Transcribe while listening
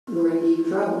we're in deep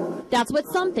trouble. That's what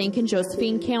some think in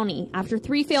Josephine County. After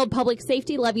 3 failed public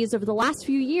safety levies over the last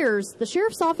few years, the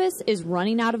sheriff's office is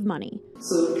running out of money.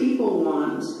 So if people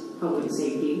want public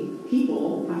safety,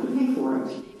 people have to pay for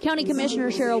it. County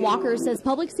Commissioner Cheryl Walker says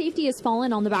public safety has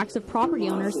fallen on the backs of property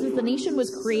owners since the nation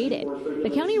was created.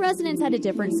 But county residents had a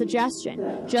different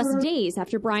suggestion, just days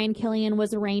after Brian Killian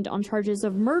was arraigned on charges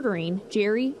of murdering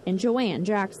Jerry and Joanne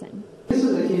Jackson. This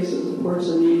is a case that supports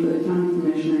the need for the county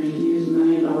commissioners to use $1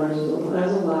 million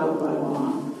as allowed by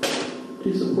law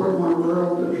to support more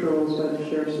rural patrols by the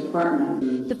Sheriff's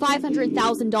Department. The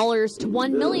 $500,000 to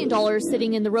 $1 million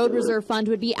sitting in the Road Reserve Fund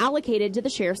would be allocated to the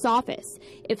Sheriff's Office.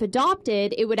 If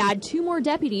adopted, it would add 2 more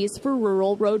deputies for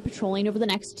rural road patrolling over the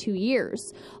next 2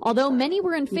 years. Although many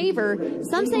were in favor,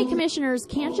 some say commissioners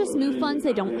can't just move funds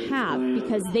they don't have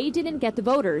because they didn't get the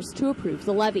voters to approve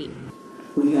the levy.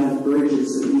 We have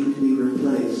bridges that need to be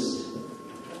replaced.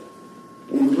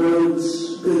 And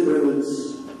roads, good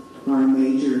roads, are a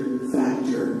major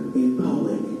factor in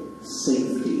public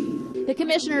safety. The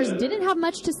commissioners didn't have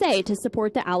much to say to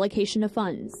support the allocation of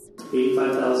funds.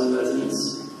 85,000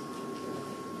 residents,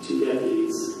 2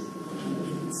 deputies.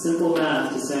 Simple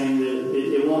math to saying that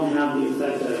it won't have the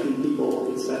effect that I think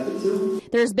people expect it to.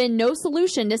 There's been no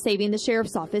solution to saving the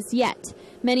sheriff's office yet.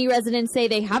 Many residents say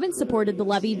they haven't supported the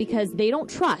levy because they don't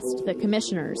trust the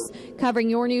commissioners. Covering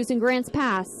your news in Grants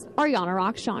Pass, Ariana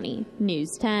Rakshani,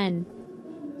 News 10.